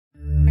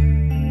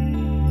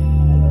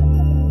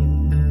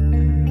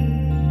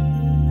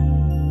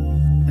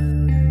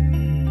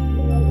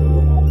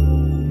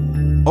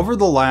Over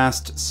the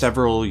last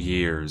several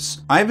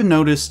years, I've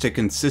noticed a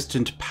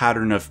consistent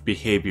pattern of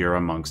behavior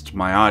amongst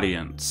my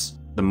audience.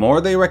 The more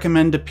they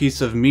recommend a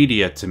piece of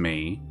media to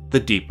me, the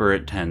deeper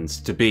it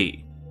tends to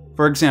be.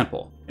 For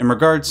example, in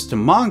regards to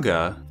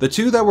manga, the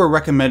two that were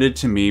recommended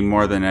to me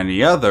more than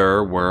any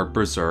other were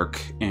Berserk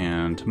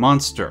and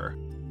Monster.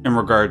 In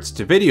regards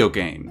to video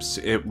games,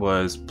 it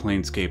was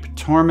Planescape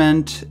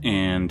Torment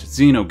and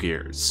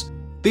Xenogears.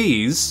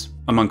 These,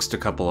 amongst a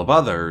couple of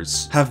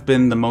others, have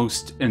been the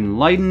most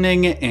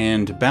enlightening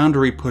and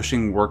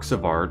boundary-pushing works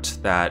of art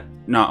that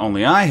not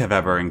only I have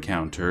ever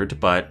encountered,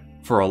 but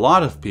for a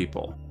lot of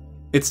people.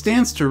 It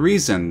stands to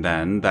reason,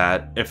 then,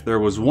 that if there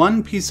was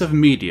one piece of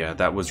media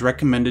that was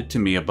recommended to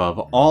me above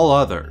all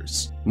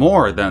others,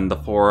 more than the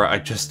four I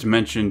just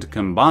mentioned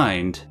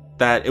combined,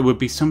 that it would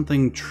be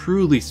something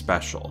truly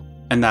special,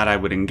 and that I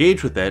would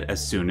engage with it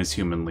as soon as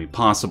humanly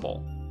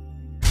possible.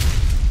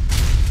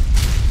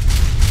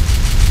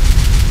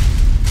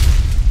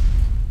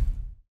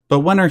 But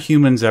when are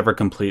humans ever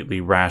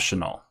completely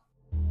rational?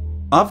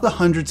 Of the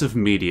hundreds of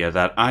media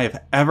that I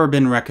have ever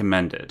been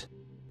recommended,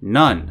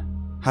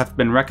 none have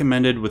been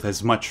recommended with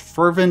as much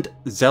fervent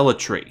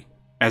zealotry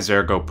as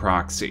Ergo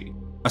Proxy,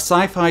 a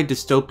sci-fi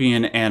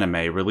dystopian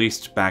anime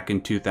released back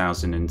in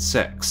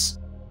 2006.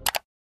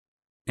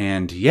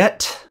 And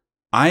yet,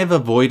 I have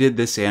avoided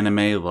this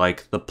anime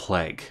like the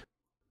plague.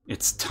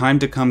 It's time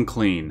to come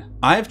clean.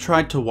 I've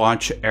tried to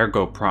watch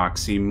Ergo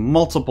Proxy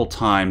multiple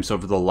times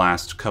over the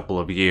last couple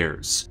of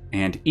years,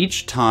 and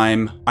each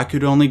time I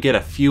could only get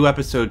a few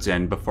episodes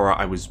in before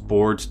I was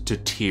bored to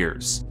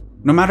tears.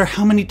 No matter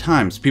how many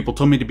times people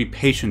told me to be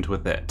patient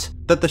with it,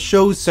 that the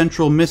show's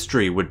central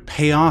mystery would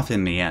pay off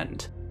in the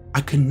end,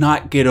 I could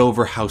not get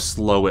over how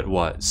slow it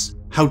was,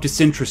 how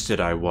disinterested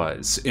I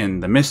was in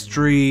the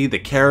mystery, the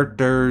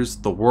characters,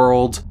 the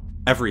world,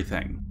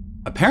 everything.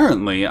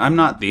 Apparently, I'm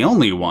not the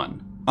only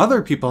one.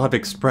 Other people have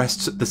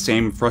expressed the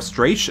same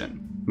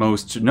frustration,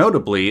 most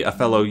notably a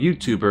fellow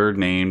YouTuber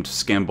named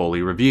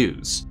Scamboli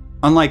Reviews.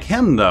 Unlike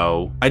him,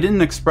 though, I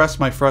didn't express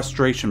my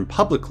frustration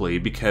publicly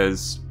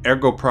because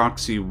Ergo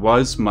Proxy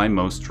was my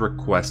most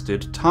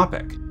requested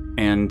topic,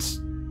 and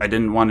I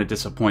didn't want to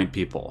disappoint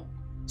people.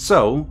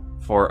 So,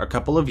 for a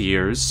couple of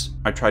years,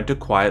 I tried to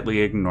quietly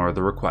ignore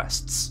the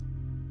requests.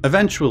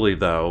 Eventually,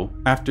 though,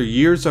 after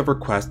years of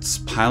requests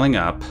piling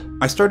up,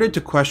 I started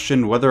to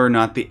question whether or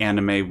not the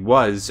anime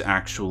was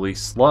actually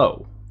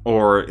slow,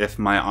 or if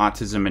my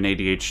autism and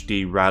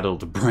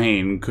ADHD-rattled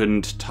brain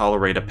couldn't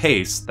tolerate a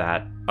pace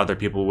that other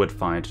people would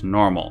find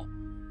normal.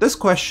 This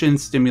question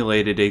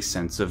stimulated a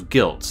sense of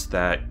guilt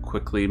that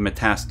quickly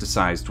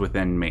metastasized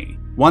within me,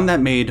 one that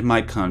made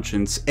my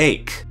conscience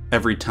ache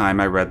every time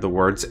I read the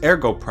words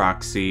Ergo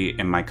Proxy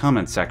in my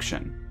comment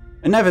section.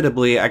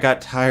 Inevitably, I got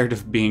tired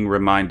of being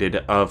reminded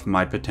of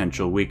my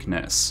potential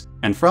weakness,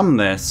 and from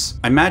this,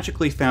 I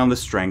magically found the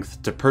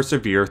strength to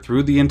persevere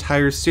through the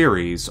entire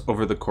series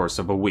over the course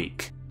of a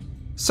week.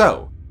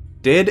 So,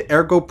 did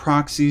Ergo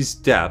Proxy's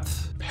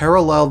depth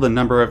parallel the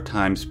number of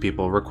times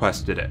people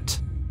requested it?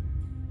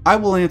 I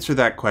will answer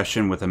that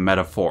question with a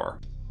metaphor.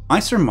 I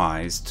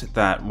surmised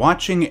that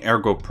watching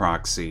Ergo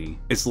Proxy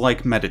is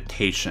like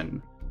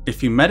meditation.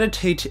 If you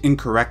meditate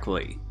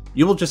incorrectly,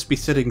 you will just be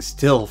sitting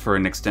still for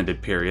an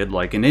extended period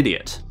like an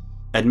idiot.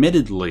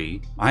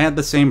 Admittedly, I had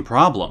the same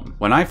problem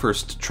when I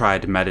first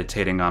tried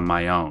meditating on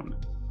my own.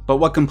 But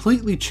what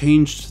completely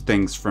changed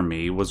things for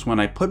me was when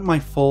I put my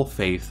full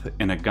faith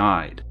in a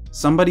guide,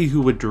 somebody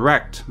who would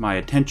direct my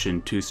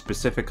attention to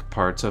specific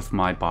parts of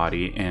my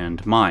body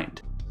and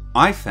mind.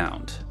 I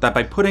found that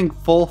by putting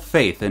full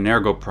faith in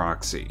Ergo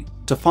Proxy,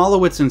 to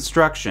follow its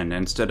instruction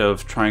instead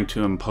of trying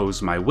to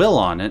impose my will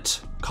on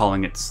it,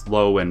 calling it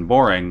slow and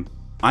boring,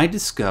 I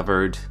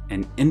discovered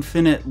an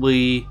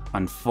infinitely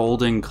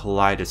unfolding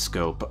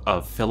kaleidoscope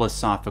of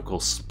philosophical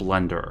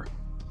splendor.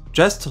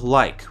 Just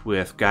like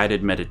with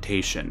guided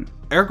meditation,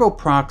 Ergo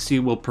Proxy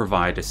will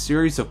provide a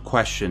series of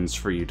questions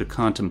for you to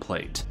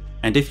contemplate,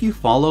 and if you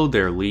follow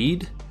their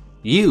lead,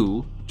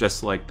 you,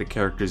 just like the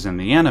characters in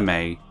the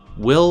anime,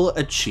 will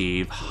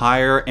achieve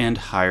higher and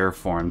higher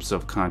forms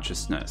of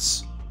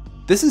consciousness.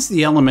 This is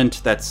the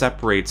element that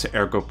separates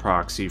Ergo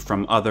Proxy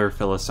from other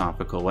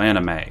philosophical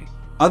anime.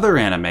 Other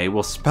anime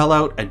will spell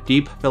out a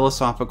deep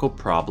philosophical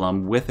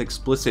problem with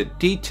explicit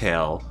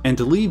detail and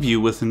leave you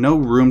with no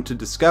room to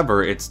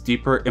discover its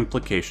deeper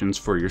implications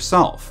for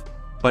yourself.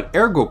 But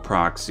Ergo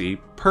Proxy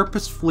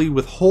purposefully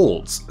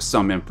withholds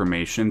some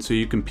information so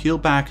you can peel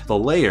back the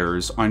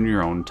layers on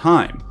your own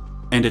time,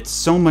 and it's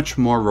so much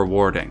more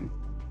rewarding.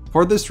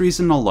 For this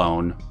reason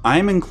alone, I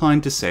am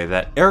inclined to say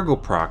that Ergo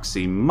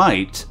Proxy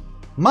might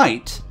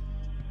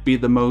be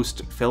the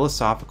most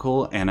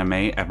philosophical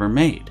anime ever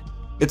made.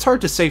 It's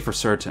hard to say for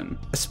certain,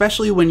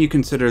 especially when you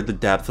consider the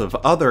depth of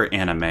other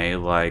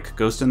anime like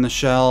Ghost in the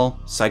Shell,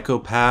 Psycho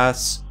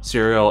Pass,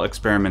 Serial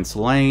Experiments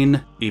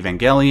Lain,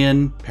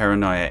 Evangelion,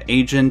 Paranoia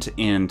Agent,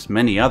 and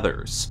many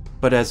others.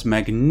 But as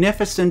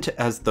magnificent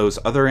as those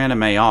other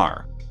anime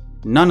are,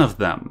 none of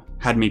them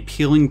had me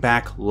peeling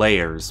back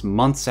layers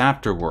months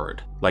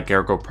afterward like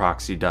Ergo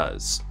Proxy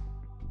does.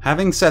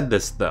 Having said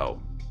this though,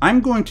 I'm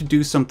going to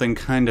do something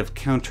kind of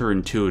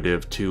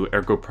counterintuitive to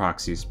Ergo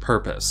Proxy's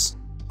purpose.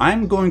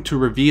 I'm going to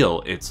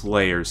reveal its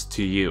layers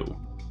to you.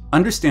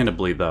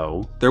 Understandably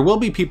though, there will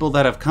be people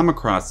that have come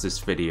across this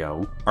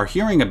video, are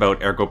hearing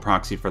about Ergo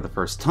Proxy for the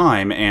first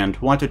time, and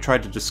want to try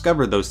to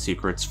discover those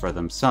secrets for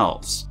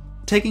themselves.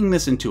 Taking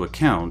this into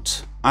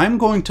account, I'm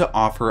going to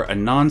offer a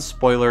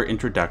non-spoiler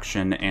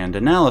introduction and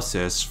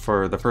analysis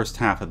for the first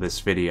half of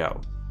this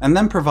video, and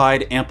then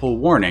provide ample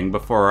warning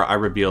before I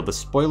reveal the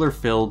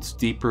spoiler-filled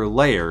deeper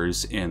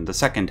layers in the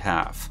second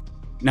half.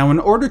 Now, in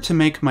order to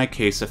make my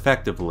case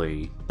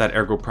effectively that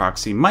Ergo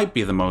Proxy might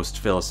be the most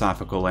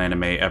philosophical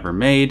anime ever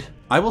made,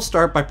 I will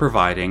start by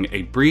providing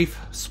a brief,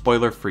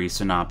 spoiler-free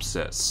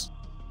synopsis.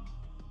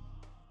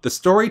 The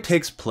story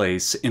takes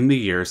place in the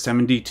year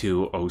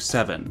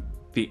 7207.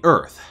 The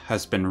Earth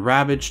has been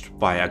ravaged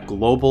by a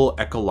global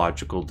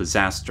ecological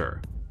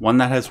disaster, one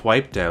that has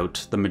wiped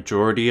out the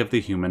majority of the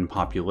human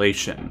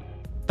population.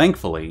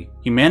 Thankfully,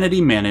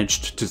 humanity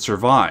managed to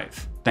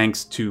survive,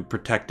 thanks to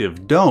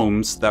protective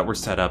domes that were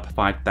set up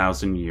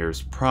 5,000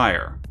 years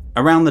prior,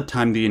 around the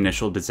time the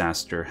initial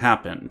disaster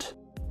happened.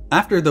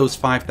 After those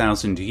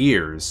 5,000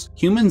 years,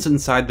 humans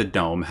inside the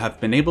dome have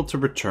been able to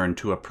return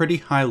to a pretty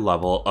high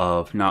level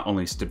of not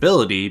only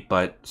stability,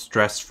 but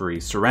stress-free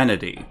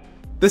serenity.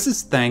 This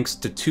is thanks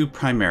to two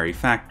primary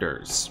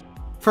factors.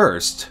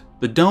 First,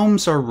 the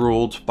domes are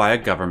ruled by a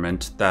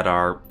government that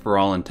are, for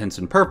all intents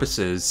and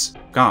purposes,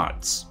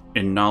 gods,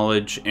 in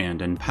knowledge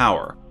and in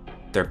power.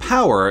 Their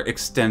power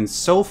extends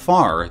so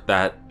far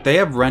that they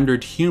have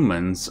rendered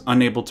humans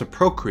unable to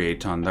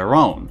procreate on their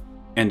own,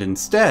 and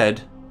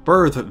instead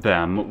birth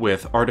them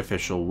with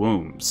artificial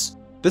wombs.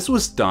 This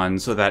was done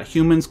so that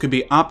humans could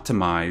be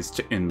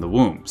optimized in the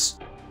wombs.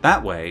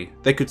 That way,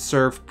 they could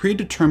serve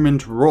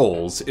predetermined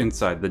roles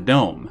inside the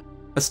dome,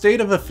 a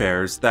state of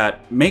affairs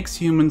that makes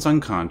humans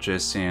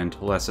unconscious and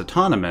less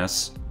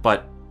autonomous,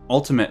 but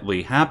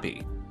ultimately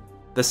happy.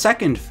 The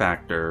second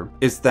factor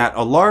is that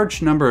a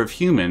large number of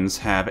humans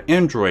have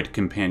android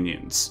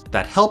companions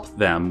that help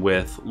them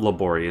with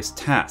laborious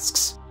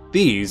tasks.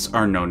 These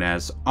are known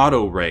as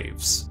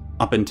auto-raves.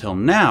 Up until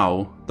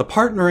now, the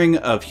partnering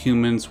of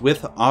humans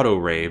with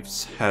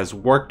auto-raves has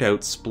worked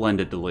out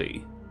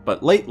splendidly,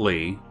 but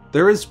lately,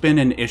 there has been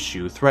an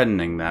issue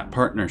threatening that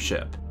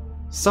partnership.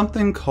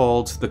 Something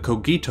called the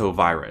Cogito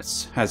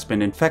virus has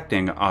been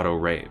infecting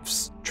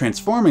auto-raves,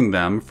 transforming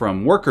them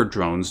from worker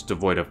drones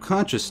devoid of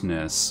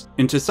consciousness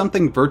into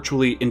something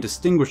virtually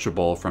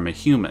indistinguishable from a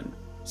human,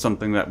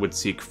 something that would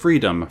seek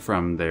freedom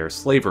from their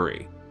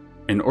slavery.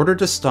 In order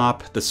to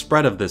stop the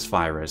spread of this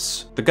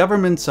virus, the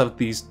governments of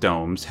these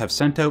domes have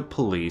sent out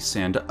police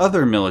and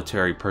other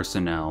military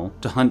personnel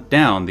to hunt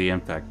down the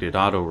infected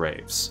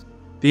auto-raves.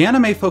 The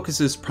anime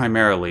focuses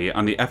primarily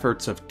on the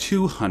efforts of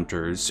two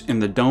hunters in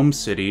the dome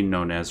city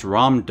known as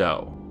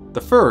Ramdo.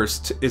 The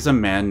first is a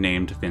man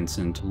named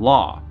Vincent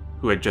Law,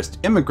 who had just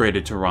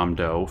immigrated to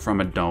Ramdo from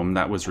a dome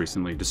that was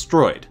recently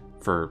destroyed,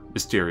 for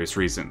mysterious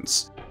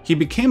reasons. He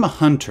became a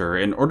hunter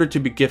in order to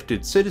be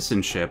gifted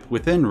citizenship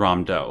within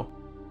Ramdo.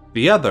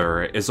 The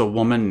other is a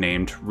woman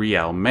named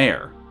Riel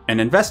Mayer, an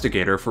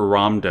investigator for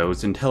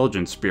Ramdo's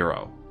intelligence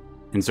bureau.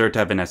 Insert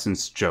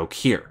Evanescence joke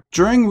here.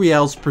 During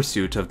Riel's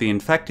pursuit of the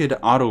infected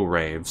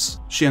auto-raves,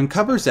 she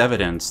uncovers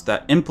evidence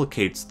that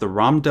implicates the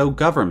Ramdo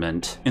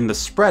government in the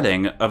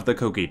spreading of the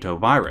Cogito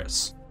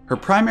virus. Her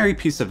primary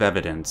piece of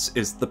evidence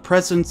is the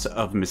presence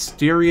of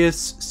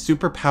mysterious,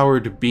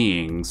 superpowered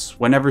beings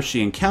whenever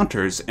she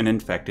encounters an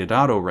infected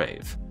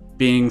auto-rave.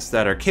 Beings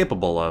that are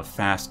capable of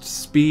fast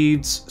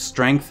speeds,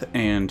 strength,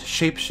 and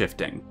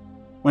shape-shifting.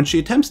 When she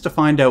attempts to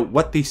find out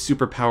what these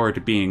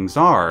superpowered beings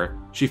are,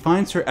 she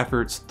finds her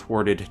efforts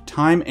thwarted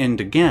time and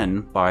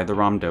again by the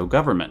Ramdo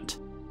government.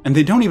 And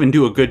they don't even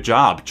do a good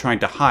job trying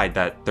to hide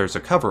that there's a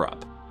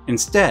cover-up.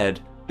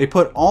 Instead, they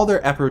put all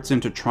their efforts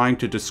into trying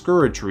to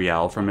discourage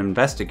Riel from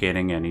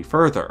investigating any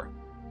further.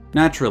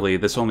 Naturally,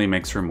 this only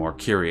makes her more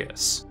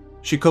curious.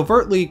 She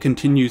covertly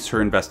continues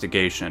her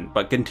investigation,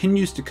 but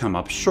continues to come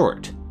up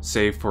short,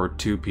 save for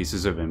two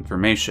pieces of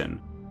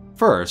information.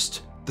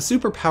 First, the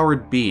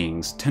superpowered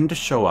beings tend to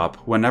show up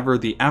whenever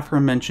the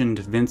aforementioned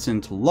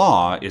Vincent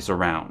Law is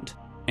around.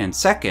 And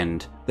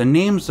second, the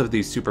names of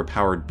these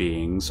superpowered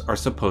beings are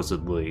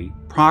supposedly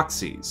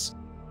proxies.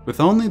 With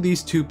only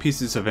these two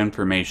pieces of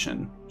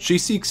information, she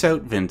seeks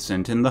out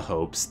Vincent in the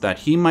hopes that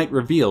he might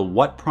reveal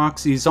what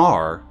proxies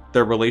are,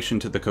 their relation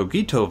to the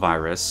Cogito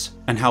virus,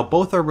 and how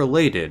both are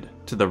related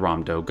to the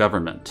Ramdo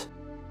government.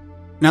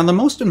 Now, the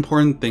most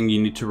important thing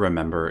you need to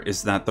remember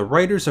is that the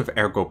writers of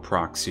Ergo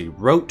Proxy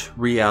wrote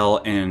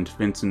Riel and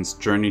Vincent's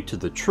journey to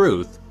the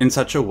truth in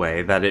such a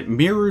way that it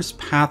mirrors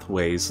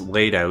pathways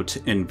laid out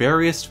in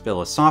various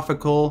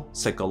philosophical,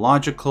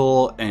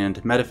 psychological,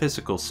 and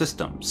metaphysical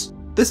systems.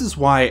 This is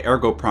why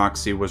Ergo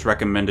Proxy was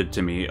recommended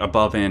to me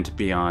above and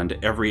beyond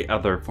every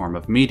other form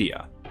of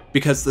media,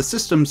 because the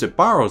systems it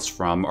borrows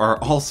from are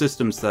all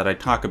systems that I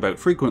talk about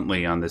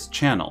frequently on this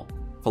channel.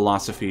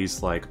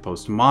 Philosophies like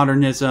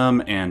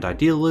postmodernism and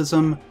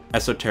idealism,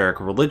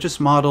 esoteric religious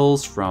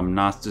models from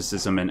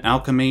Gnosticism and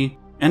Alchemy,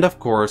 and of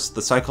course,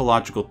 the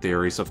psychological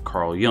theories of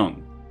Carl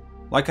Jung.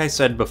 Like I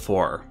said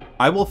before,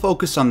 I will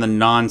focus on the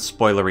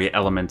non-spoilery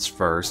elements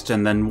first,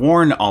 and then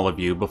warn all of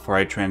you before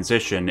I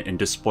transition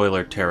into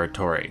spoiler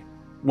territory.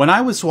 When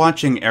I was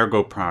watching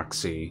Ergo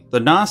Proxy, the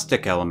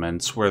Gnostic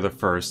elements were the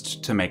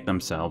first to make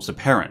themselves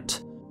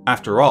apparent.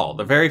 After all,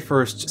 the very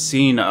first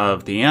scene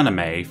of the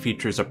anime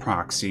features a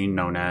proxy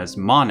known as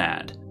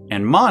Monad,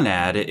 and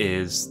Monad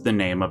is the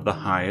name of the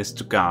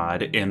highest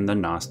god in the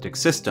Gnostic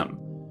system.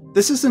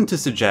 This isn't to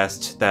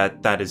suggest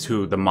that that is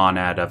who the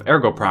Monad of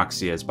Ergo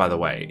Proxy is, by the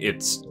way,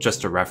 it's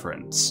just a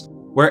reference.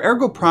 Where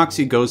Ergo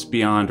Proxy goes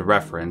beyond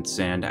reference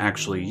and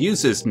actually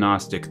uses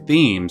Gnostic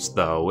themes,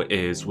 though,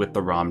 is with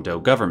the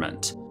Ramdo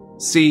government.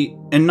 See,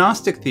 in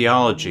Gnostic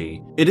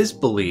theology, it is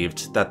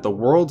believed that the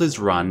world is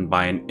run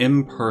by an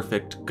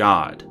imperfect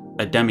god,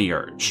 a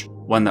demiurge,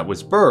 one that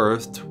was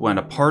birthed when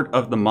a part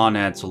of the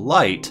monad's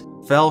light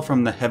fell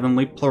from the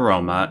heavenly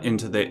pleroma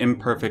into the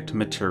imperfect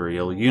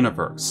material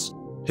universe.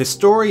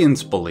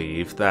 Historians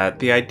believe that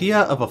the idea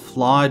of a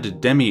flawed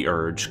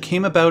demiurge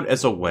came about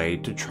as a way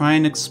to try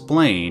and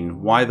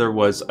explain why there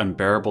was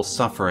unbearable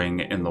suffering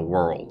in the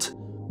world.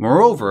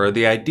 Moreover,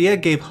 the idea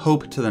gave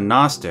hope to the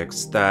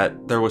Gnostics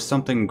that there was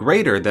something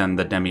greater than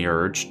the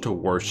demiurge to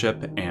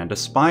worship and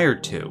aspire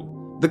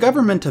to. The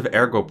government of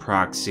Ergo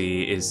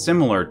Proxy is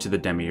similar to the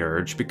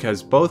demiurge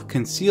because both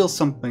conceal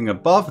something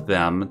above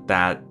them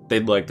that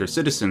they'd like their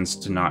citizens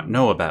to not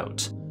know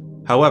about.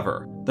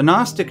 However, the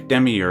Gnostic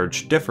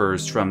demiurge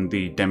differs from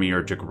the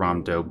demiurgic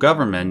Ramdo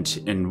government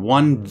in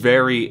one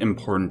very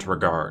important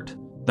regard: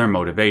 their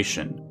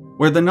motivation.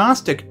 Where the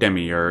Gnostic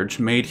demiurge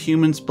made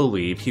humans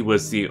believe he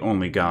was the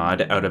only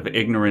god out of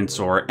ignorance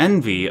or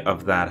envy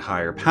of that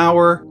higher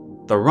power,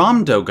 the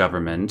Ramdo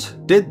government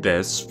did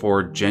this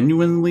for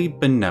genuinely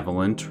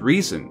benevolent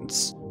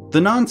reasons. The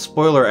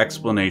non-spoiler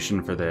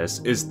explanation for this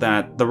is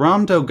that the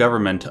Ramdo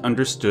government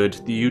understood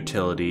the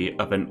utility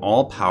of an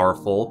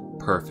all-powerful,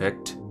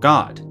 perfect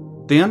god.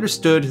 They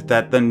understood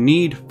that the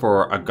need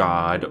for a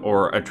god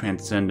or a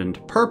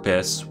transcendent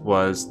purpose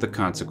was the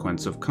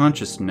consequence of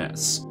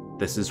consciousness.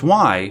 This is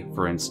why,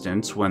 for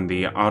instance, when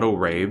the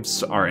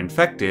Autoraves are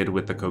infected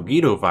with the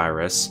Cogito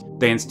virus,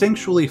 they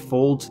instinctually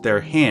fold their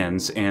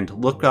hands and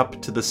look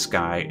up to the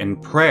sky in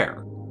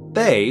prayer.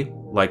 They,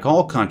 like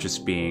all conscious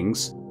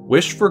beings,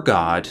 wish for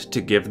God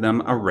to give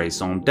them a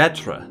raison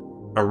d'etre,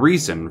 a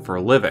reason for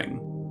living.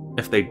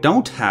 If they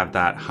don't have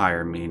that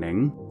higher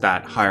meaning,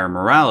 that higher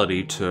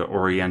morality to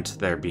orient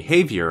their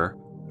behavior,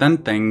 then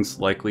things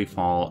likely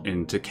fall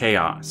into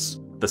chaos.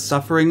 The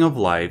suffering of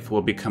life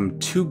will become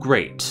too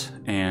great,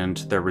 and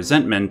their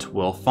resentment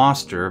will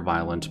foster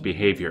violent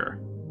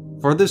behavior.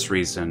 For this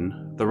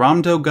reason, the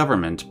Ramdo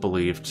government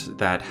believed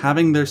that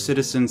having their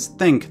citizens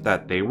think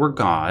that they were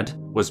God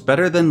was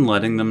better than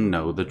letting them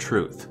know the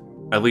truth.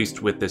 At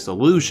least with this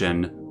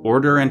illusion,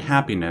 order and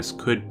happiness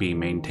could be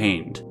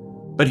maintained.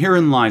 But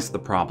herein lies the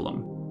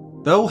problem.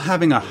 Though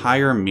having a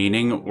higher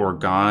meaning or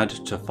God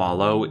to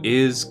follow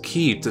is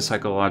key to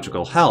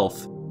psychological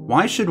health,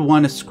 why should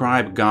one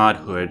ascribe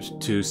godhood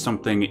to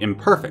something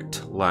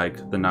imperfect,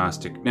 like the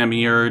Gnostic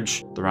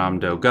demiurge, the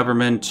Ramdo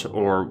government,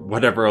 or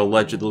whatever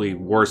allegedly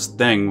worse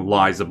thing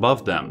lies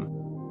above them?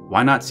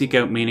 Why not seek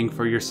out meaning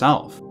for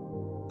yourself?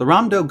 The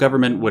Ramdo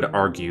government would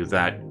argue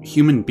that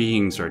human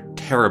beings are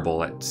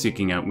terrible at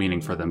seeking out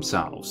meaning for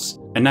themselves,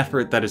 an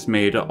effort that is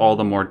made all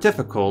the more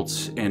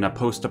difficult in a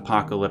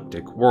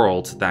post-apocalyptic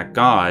world that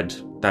God,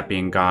 that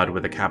being God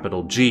with a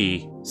capital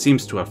G,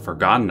 seems to have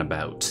forgotten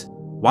about.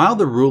 While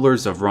the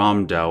rulers of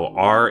Ramdo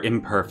are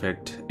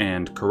imperfect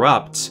and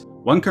corrupt,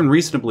 one can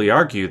reasonably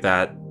argue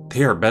that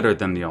they are better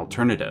than the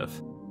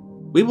alternative.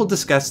 We will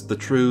discuss the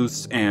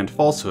truths and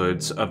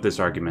falsehoods of this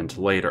argument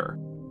later.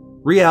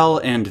 Riel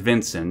and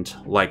Vincent,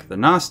 like the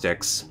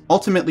Gnostics,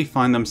 ultimately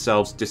find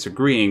themselves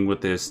disagreeing with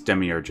this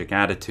demiurgic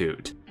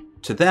attitude.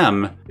 To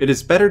them, it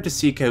is better to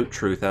seek out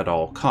truth at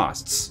all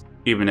costs,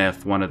 even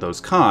if one of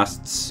those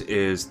costs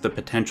is the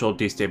potential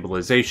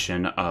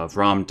destabilization of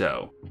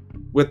Ramdo.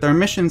 With their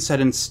mission set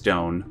in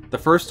stone, the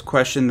first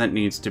question that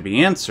needs to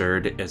be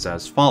answered is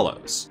as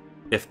follows.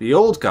 If the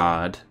old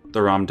god, the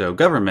Ramdo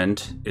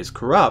government, is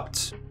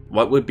corrupt,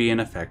 what would be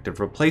an effective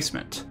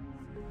replacement?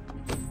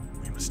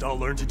 We must all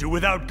learn to do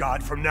without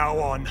God from now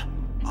on.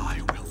 I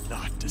will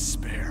not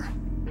despair.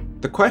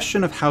 The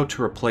question of how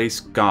to replace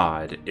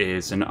God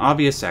is an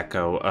obvious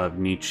echo of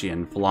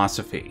Nietzschean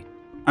philosophy.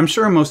 I'm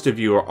sure most of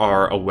you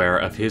are aware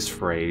of his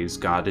phrase,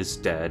 "God is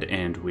dead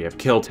and we have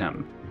killed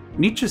him."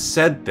 Nietzsche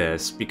said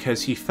this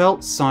because he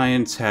felt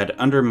science had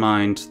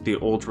undermined the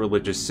old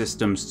religious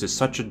systems to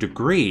such a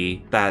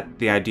degree that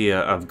the idea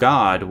of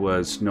God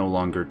was no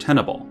longer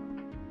tenable.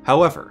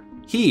 However,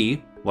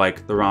 he,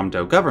 like the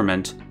Ramdo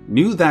government,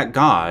 knew that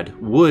God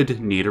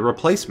would need a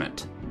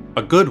replacement,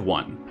 a good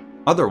one.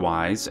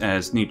 Otherwise,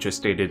 as Nietzsche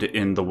stated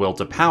in The Will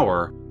to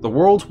Power, the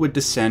world would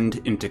descend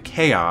into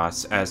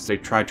chaos as they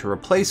tried to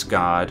replace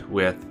God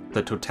with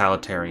the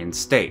totalitarian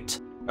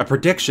state. A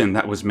prediction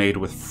that was made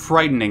with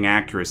frightening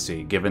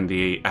accuracy given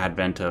the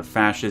advent of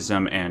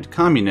fascism and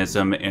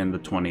communism in the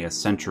 20th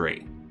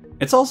century.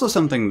 It's also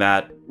something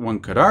that,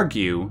 one could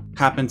argue,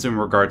 happens in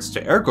regards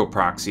to Ergo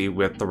Proxy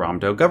with the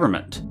Ramdo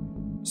government.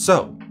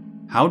 So,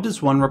 how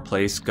does one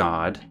replace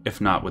God if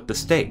not with the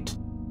state?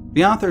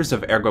 The authors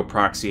of Ergo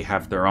Proxy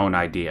have their own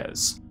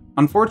ideas.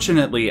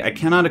 Unfortunately, I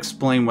cannot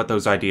explain what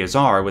those ideas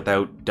are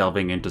without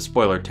delving into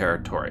spoiler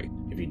territory.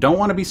 If you don't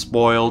want to be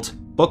spoiled,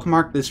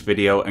 bookmark this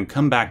video and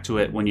come back to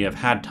it when you have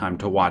had time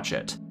to watch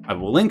it. I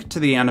will link to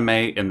the anime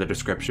in the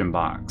description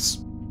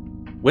box.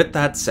 With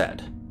that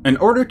said, in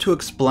order to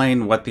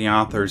explain what the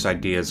author's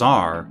ideas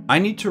are, I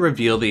need to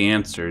reveal the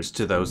answers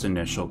to those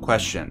initial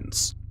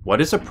questions.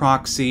 What is a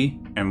proxy,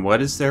 and what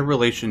is their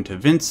relation to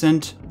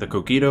Vincent, the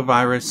Cogito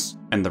virus,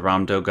 and the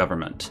Ramdo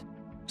government?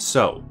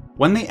 So,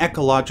 when the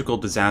ecological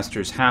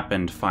disasters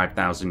happened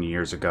 5,000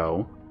 years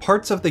ago,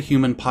 parts of the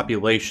human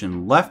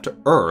population left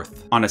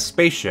Earth on a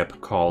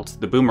spaceship called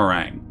the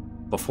Boomerang.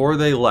 Before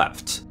they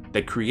left,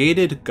 they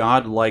created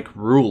godlike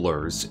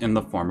rulers in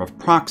the form of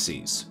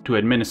proxies to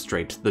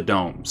administrate the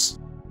domes.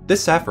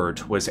 This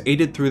effort was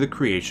aided through the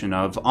creation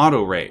of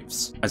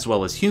autoraves, as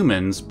well as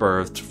humans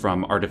birthed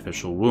from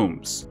artificial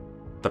wombs.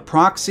 The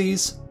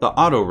proxies, the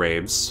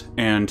autoraves,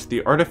 and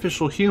the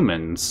artificial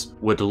humans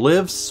would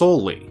live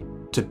solely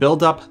to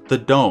build up the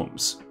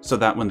domes so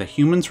that when the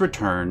humans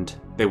returned,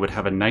 they would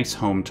have a nice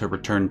home to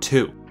return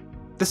to.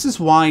 This is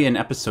why in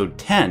episode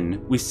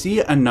 10, we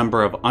see a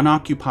number of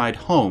unoccupied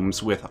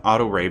homes with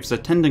autoraves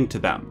attending to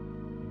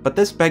them. But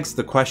this begs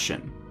the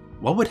question,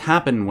 what would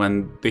happen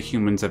when the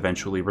humans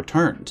eventually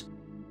returned?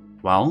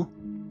 Well,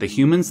 the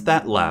humans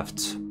that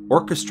left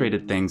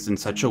orchestrated things in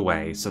such a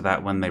way so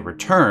that when they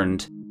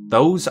returned,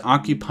 those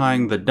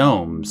occupying the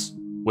domes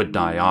would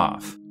die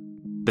off.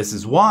 This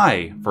is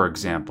why, for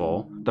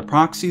example, the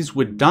proxies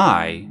would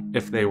die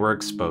if they were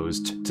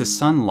exposed to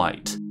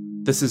sunlight.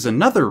 This is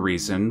another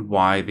reason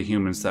why the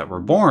humans that were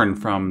born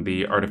from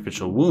the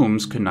artificial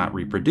wombs could not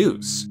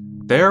reproduce.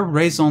 Their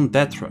raison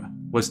d'etre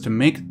was to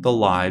make the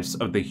lives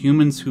of the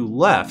humans who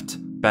left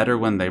better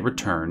when they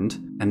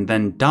returned, and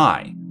then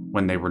die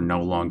when they were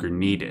no longer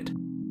needed.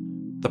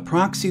 The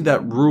proxy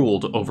that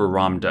ruled over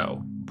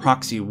Ramdo,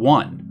 Proxy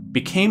 1,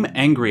 became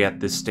angry at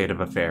this state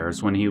of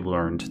affairs when he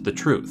learned the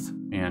truth,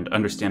 and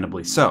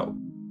understandably so.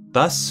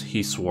 Thus,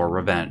 he swore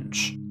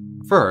revenge.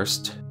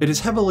 First, it is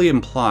heavily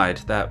implied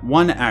that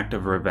one act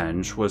of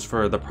revenge was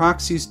for the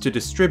proxies to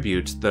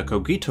distribute the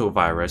Cogito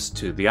virus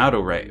to the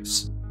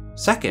autoraves.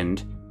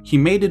 Second, he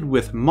mated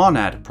with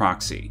Monad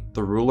Proxy,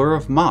 the ruler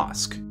of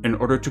Mosque, in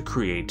order to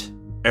create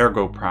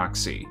Ergo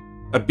Proxy,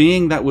 a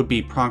being that would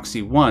be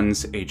Proxy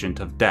 1's agent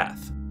of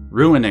death,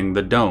 ruining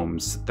the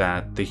domes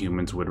that the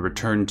humans would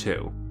return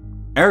to.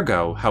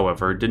 Ergo,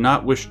 however, did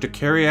not wish to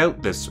carry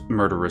out this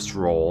murderous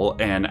role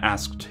and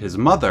asked his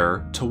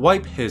mother to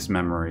wipe his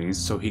memories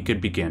so he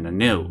could begin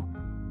anew.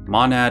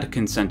 Monad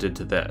consented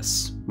to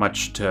this,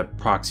 much to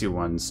Proxy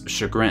 1's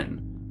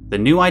chagrin. The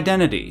new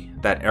identity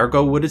that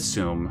Ergo would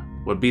assume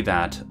would be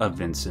that of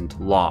Vincent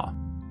Law.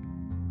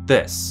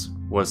 This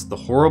was the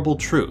horrible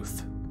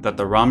truth that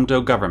the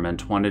Ramdo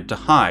government wanted to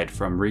hide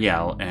from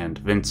Riel and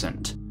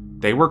Vincent.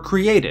 They were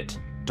created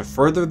to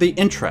further the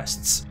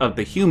interests of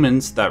the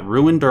humans that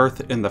ruined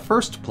Earth in the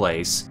first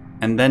place,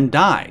 and then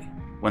die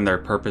when their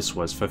purpose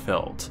was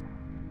fulfilled.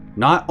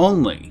 Not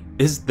only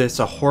is this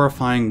a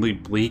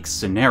horrifyingly bleak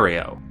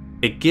scenario,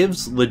 it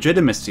gives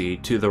legitimacy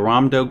to the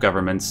Ramdo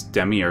government's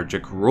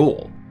demiurgic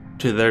rule,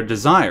 to their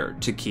desire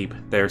to keep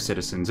their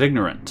citizens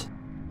ignorant.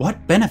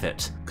 What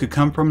benefit could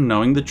come from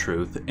knowing the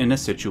truth in a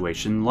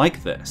situation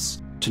like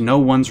this? To know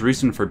one's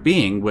reason for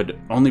being would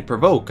only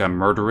provoke a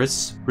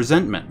murderous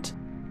resentment.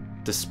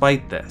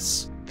 Despite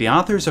this, the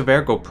authors of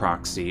Ergo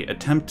Proxy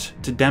attempt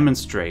to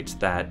demonstrate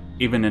that,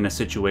 even in a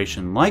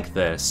situation like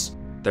this,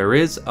 there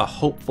is a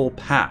hopeful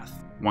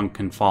path one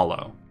can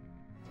follow.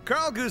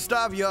 Carl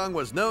Gustav Jung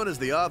was known as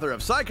the author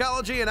of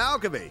Psychology and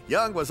Alchemy.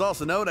 Jung was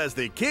also known as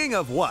the king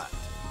of what?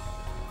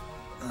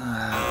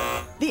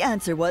 The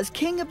answer was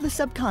king of the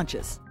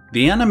subconscious.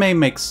 The anime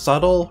makes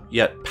subtle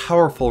yet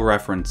powerful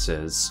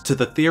references to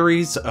the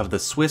theories of the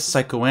Swiss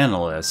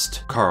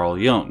psychoanalyst Carl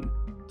Jung.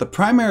 The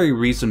primary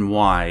reason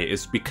why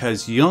is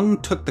because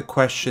Jung took the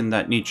question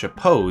that Nietzsche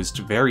posed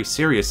very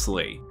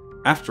seriously.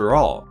 After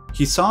all,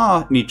 he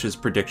saw Nietzsche's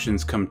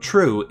predictions come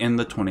true in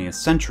the 20th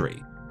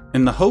century.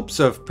 In the hopes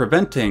of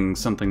preventing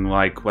something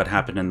like what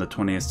happened in the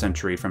 20th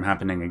century from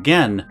happening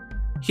again,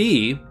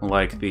 he,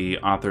 like the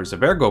authors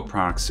of Ergo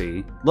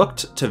Proxy,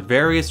 looked to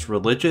various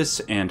religious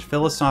and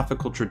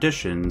philosophical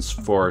traditions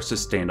for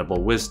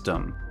sustainable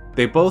wisdom.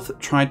 They both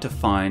tried to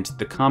find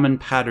the common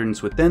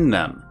patterns within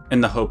them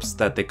in the hopes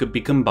that they could be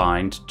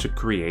combined to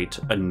create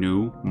a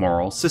new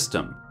moral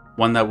system,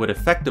 one that would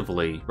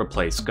effectively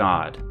replace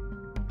God.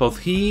 Both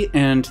he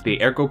and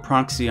the Ergo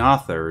Proxy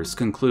authors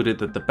concluded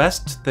that the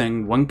best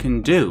thing one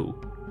can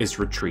do is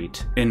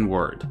retreat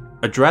inward,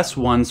 address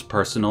one's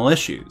personal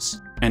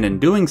issues, and in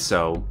doing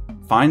so,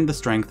 find the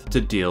strength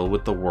to deal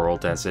with the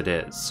world as it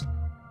is.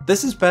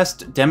 This is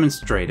best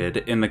demonstrated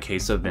in the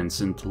case of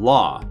Vincent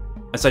Law.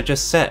 As I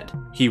just said,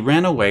 he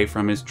ran away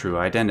from his true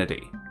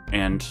identity,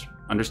 and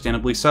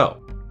understandably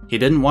so. He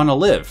didn't want to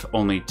live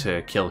only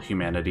to kill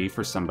humanity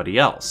for somebody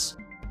else.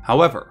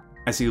 However,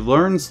 as he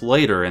learns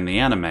later in the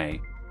anime,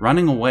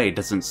 running away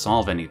doesn't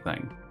solve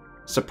anything.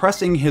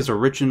 Suppressing his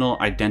original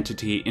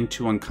identity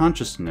into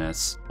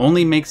unconsciousness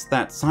only makes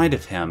that side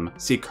of him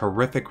seek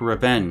horrific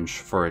revenge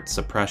for its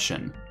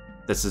suppression.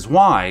 This is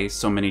why,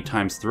 so many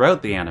times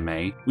throughout the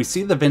anime, we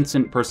see the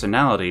Vincent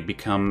personality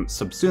become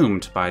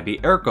subsumed by the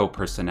Ergo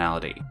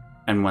personality,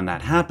 and when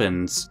that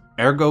happens,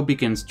 Ergo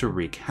begins to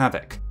wreak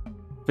havoc.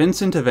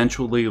 Vincent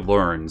eventually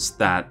learns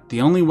that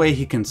the only way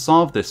he can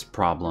solve this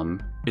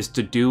problem is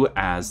to do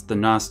as the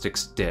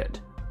Gnostics did,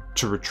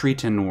 to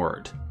retreat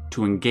inward,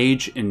 to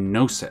engage in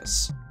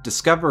gnosis,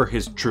 discover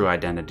his true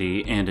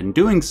identity, and in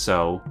doing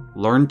so,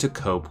 learn to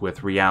cope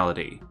with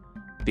reality.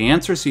 The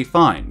answers he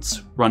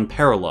finds run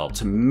parallel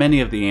to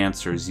many of the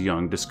answers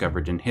Jung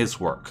discovered in his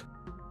work.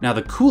 Now,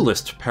 the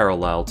coolest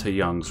parallel to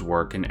Jung's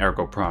work in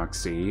Ergo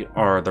Proxy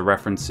are the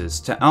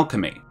references to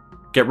alchemy.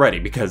 Get ready,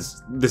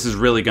 because this is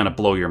really going to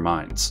blow your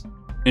minds.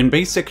 In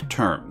basic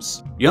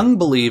terms, Jung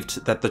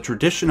believed that the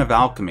tradition of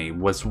alchemy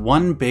was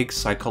one big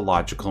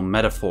psychological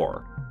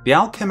metaphor, the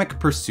alchemic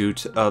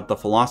pursuit of the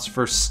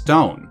philosopher's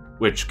stone,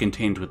 which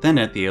contained within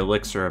it the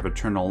elixir of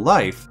eternal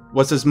life,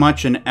 was as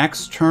much an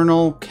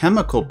external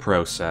chemical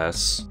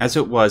process as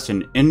it was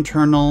an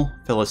internal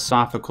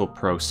philosophical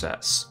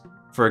process.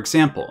 For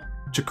example,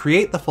 to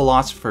create the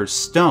philosopher's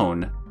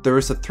stone, there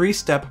is a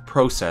three-step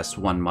process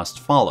one must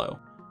follow: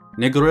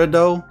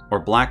 nigredo, or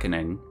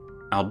blackening,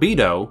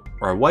 albedo,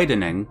 or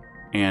whitening,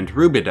 and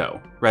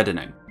rubido,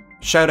 reddening.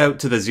 Shout out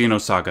to the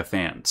Xenosaga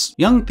fans.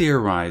 Jung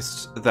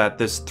theorized that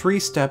this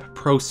three-step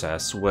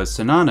process was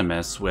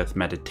synonymous with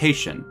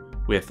meditation,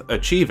 with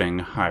achieving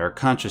higher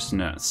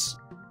consciousness.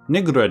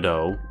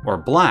 Nigredo, or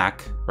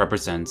black,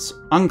 represents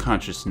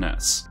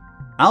unconsciousness.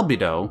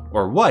 Albedo,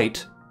 or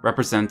white,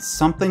 represents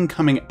something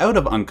coming out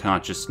of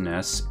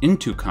unconsciousness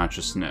into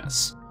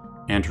consciousness.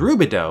 And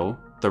rubido,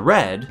 the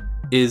red,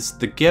 is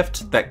the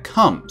gift that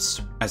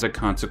comes as a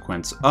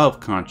consequence of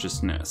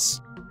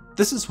consciousness.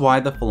 This is why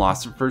the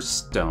Philosopher's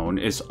Stone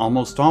is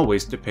almost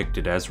always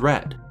depicted as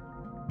red.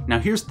 Now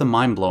here's the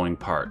mind-blowing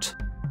part.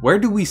 Where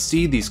do we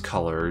see these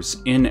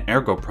colors in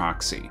Ergo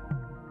Proxy?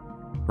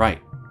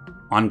 Right,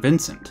 on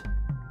Vincent.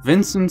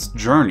 Vincent's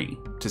journey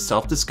to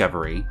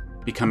self-discovery,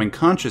 becoming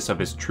conscious of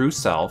his true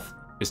self,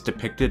 is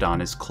depicted on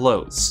his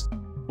clothes.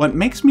 What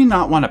makes me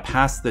not want to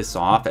pass this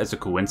off as a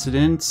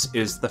coincidence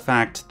is the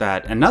fact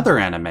that another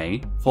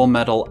anime,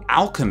 Fullmetal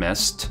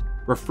Alchemist,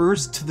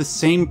 refers to the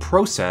same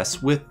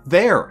process with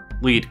their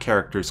lead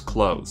character's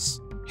clothes.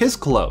 His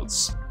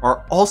clothes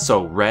are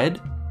also red,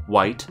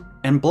 white,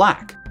 and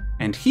black,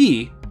 and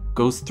he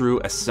goes through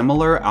a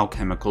similar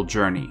alchemical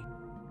journey.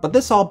 But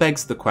this all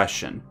begs the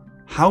question,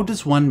 how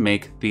does one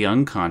make the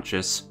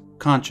unconscious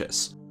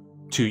conscious?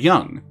 To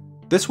Jung,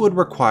 this would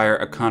require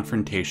a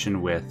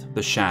confrontation with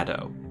the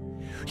shadow.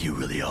 You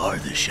really are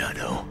the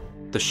shadow.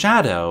 The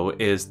shadow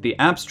is the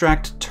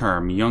abstract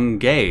term Jung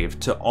gave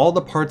to all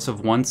the parts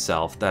of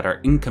oneself that are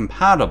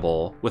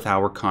incompatible with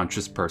our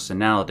conscious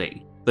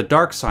personality, the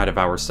dark side of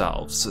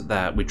ourselves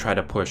that we try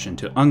to push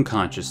into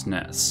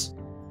unconsciousness.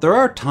 There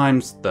are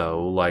times,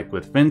 though, like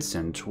with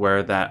Vincent,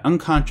 where that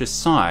unconscious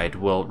side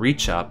will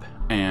reach up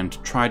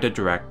and try to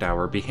direct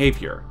our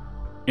behavior.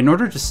 In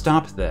order to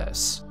stop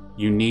this,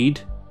 you need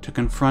to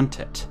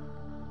confront it.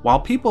 While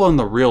people in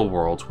the real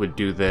world would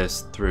do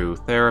this through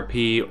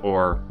therapy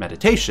or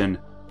meditation,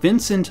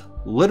 Vincent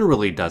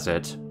literally does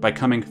it by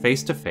coming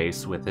face to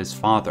face with his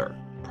father,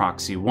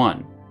 Proxy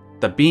 1,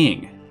 the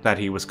being that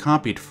he was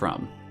copied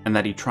from and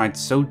that he tried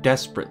so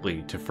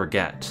desperately to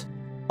forget.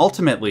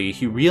 Ultimately,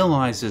 he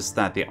realizes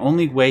that the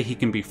only way he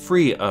can be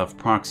free of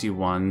Proxy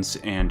 1's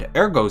and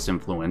Ergo's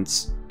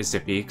influence is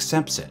if he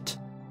accepts it,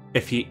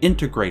 if he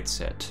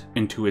integrates it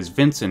into his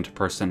Vincent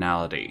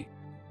personality.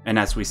 And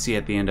as we see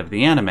at the end of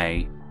the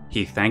anime,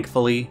 he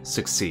thankfully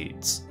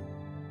succeeds.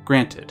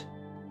 Granted,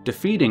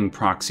 defeating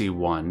Proxy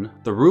 1,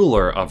 the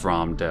ruler of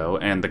Ramdo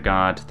and the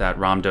god that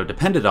Ramdo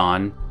depended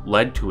on,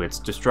 led to its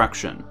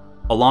destruction,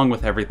 along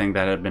with everything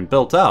that had been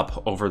built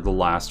up over the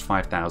last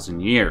 5,000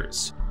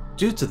 years.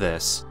 Due to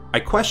this, I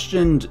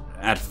questioned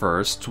at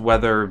first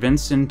whether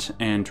Vincent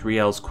and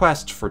Riel's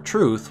quest for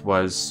truth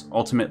was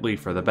ultimately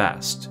for the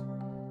best.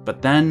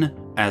 But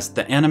then, as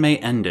the anime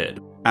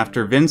ended,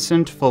 after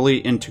Vincent fully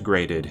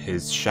integrated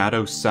his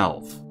shadow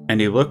self, and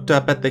he looked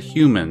up at the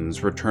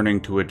humans returning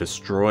to a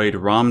destroyed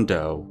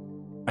Ramdo,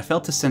 I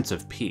felt a sense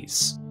of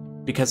peace,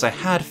 because I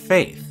had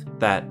faith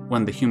that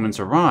when the humans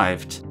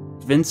arrived,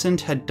 Vincent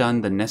had done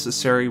the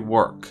necessary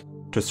work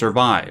to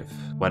survive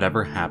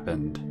whatever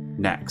happened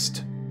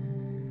next.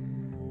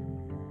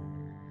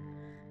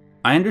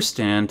 I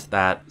understand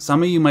that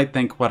some of you might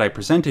think what I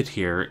presented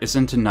here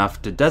isn't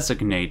enough to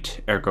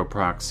designate Ergo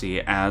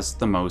Proxy as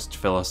the most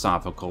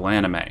philosophical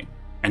anime,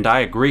 and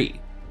I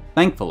agree.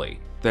 Thankfully,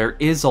 there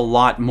is a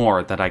lot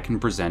more that I can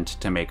present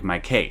to make my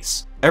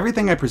case.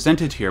 Everything I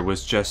presented here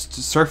was just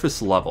surface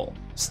level,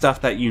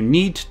 stuff that you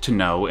need to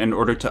know in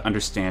order to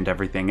understand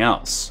everything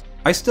else.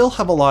 I still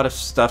have a lot of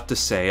stuff to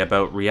say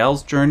about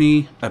Riel's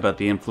journey, about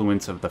the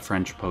influence of the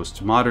French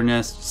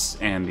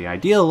postmodernists and the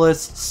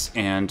idealists,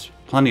 and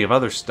plenty of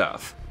other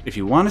stuff. If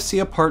you want to see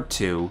a part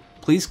 2,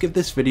 please give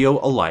this video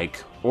a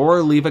like,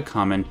 or leave a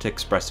comment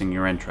expressing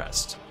your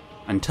interest.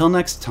 Until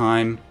next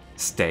time,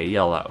 stay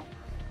yellow.